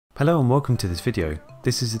Hello and welcome to this video.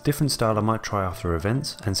 This is a different style I might try after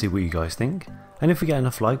events and see what you guys think, and if we get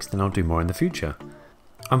enough likes then I'll do more in the future.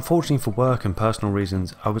 Unfortunately for work and personal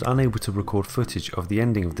reasons I was unable to record footage of the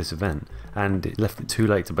ending of this event and it left it too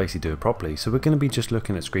late to basically do it properly, so we're going to be just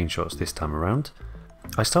looking at screenshots this time around.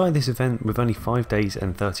 I started this event with only 5 days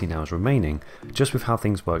and 13 hours remaining, just with how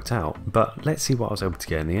things worked out, but let's see what I was able to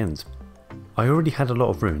get in the end. I already had a lot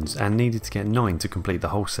of runes and needed to get 9 to complete the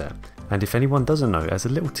whole set, and if anyone doesn't know, as a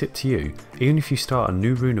little tip to you, even if you start a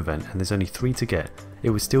new rune event and there's only 3 to get, it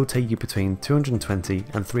would still take you between 220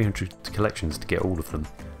 and 300 collections to get all of them.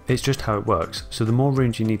 It's just how it works, so the more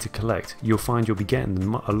runes you need to collect, you'll find you'll be getting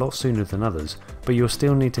them a lot sooner than others, but you'll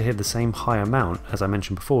still need to hit the same high amount as I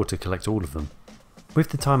mentioned before to collect all of them. With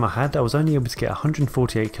the time I had, I was only able to get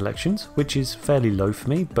 148 collections, which is fairly low for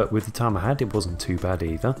me, but with the time I had it wasn't too bad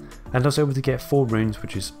either, and I was able to get 4 runes,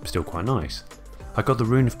 which is still quite nice. I got the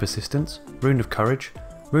Rune of Persistence, Rune of Courage,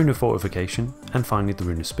 Rune of Fortification, and finally the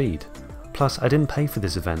Rune of Speed. Plus I didn't pay for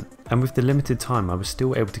this event, and with the limited time I was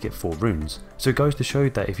still able to get 4 runes, so it goes to show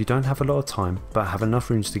that if you don't have a lot of time but have enough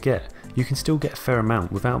runes to get, you can still get a fair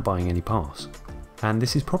amount without buying any pass. And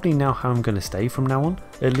this is probably now how I'm going to stay from now on,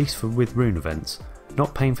 at least with rune events.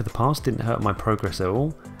 Not paying for the pass didn't hurt my progress at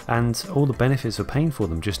all, and all the benefits of paying for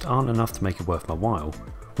them just aren't enough to make it worth my while,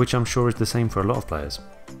 which I'm sure is the same for a lot of players.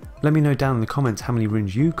 Let me know down in the comments how many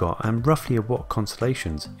runes you got and roughly at what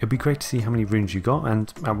constellations. It'd be great to see how many runes you got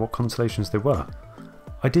and at what constellations they were.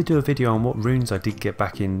 I did do a video on what runes I did get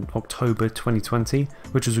back in October 2020,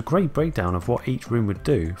 which was a great breakdown of what each rune would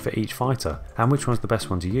do for each fighter and which one's the best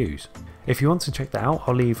one to use. If you want to check that out,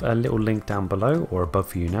 I'll leave a little link down below or above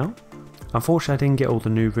for you now. Unfortunately I didn't get all the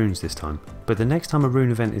new runes this time, but the next time a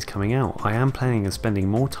rune event is coming out I am planning on spending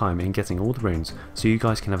more time in getting all the runes so you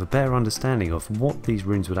guys can have a better understanding of what these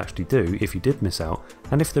runes would actually do if you did miss out,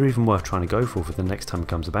 and if they're even worth trying to go for the next time it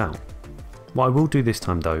comes about. What I will do this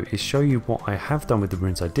time though is show you what I have done with the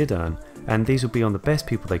runes I did earn, and these will be on the best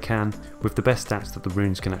people they can, with the best stats that the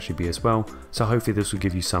runes can actually be as well, so hopefully this will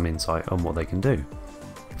give you some insight on what they can do.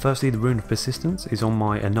 Firstly, the Rune of Persistence is on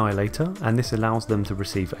my Annihilator, and this allows them to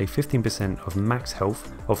receive a 15% of max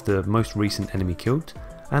health of the most recent enemy killed,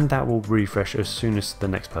 and that will refresh as soon as the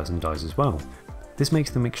next person dies as well. This makes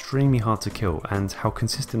them extremely hard to kill, and how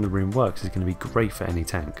consistent the rune works is going to be great for any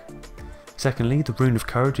tank. Secondly, the Rune of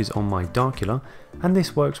Courage is on my Darkula, and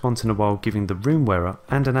this works once in a while, giving the rune wearer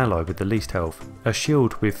and an ally with the least health a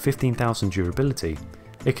shield with 15,000 durability.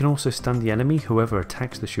 It can also stun the enemy whoever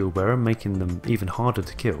attacks the shield wearer, making them even harder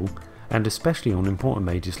to kill, and especially on important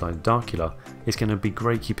mages like Darkula, it's going to be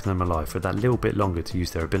great keeping them alive for that little bit longer to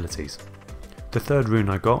use their abilities. The third rune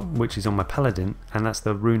I got, which is on my Paladin, and that's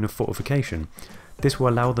the Rune of Fortification. This will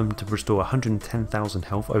allow them to restore 110,000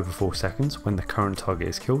 health over 4 seconds when the current target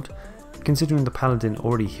is killed. Considering the Paladin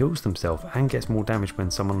already heals themselves and gets more damage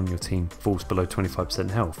when someone on your team falls below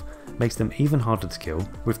 25% health, makes them even harder to kill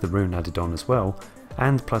with the rune added on as well,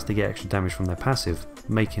 and plus they get extra damage from their passive,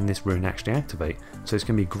 making this rune actually activate, so it's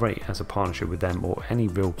going to be great as a partnership with them or any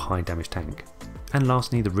real high damage tank. And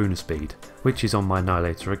lastly, the Rune of Speed, which is on my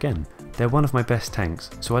Annihilator again. They're one of my best tanks,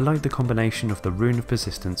 so I like the combination of the Rune of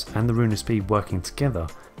Persistence and the Rune of Speed working together,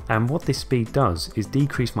 and what this speed does is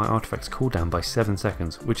decrease my artifact's cooldown by 7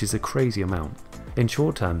 seconds, which is a crazy amount. In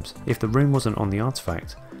short terms, if the rune wasn't on the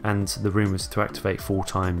artifact, and the rune was to activate 4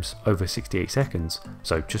 times over 68 seconds,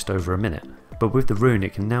 so just over a minute, but with the rune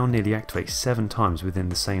it can now nearly activate 7 times within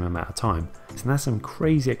the same amount of time, so that's some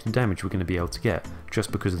crazy extra damage we're going to be able to get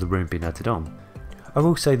just because of the rune being added on. I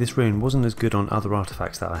will say this rune wasn't as good on other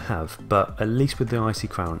artifacts that I have, but at least with the Icy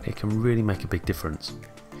Crown it can really make a big difference.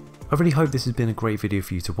 I really hope this has been a great video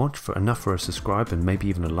for you to watch, enough for a subscribe and maybe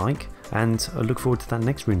even a like, and I look forward to that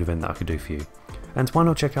next rune event that I could do for you. And why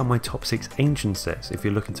not check out my top 6 ancient sets if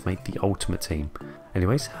you're looking to make the ultimate team.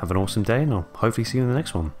 Anyways, have an awesome day and I'll hopefully see you in the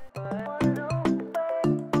next one.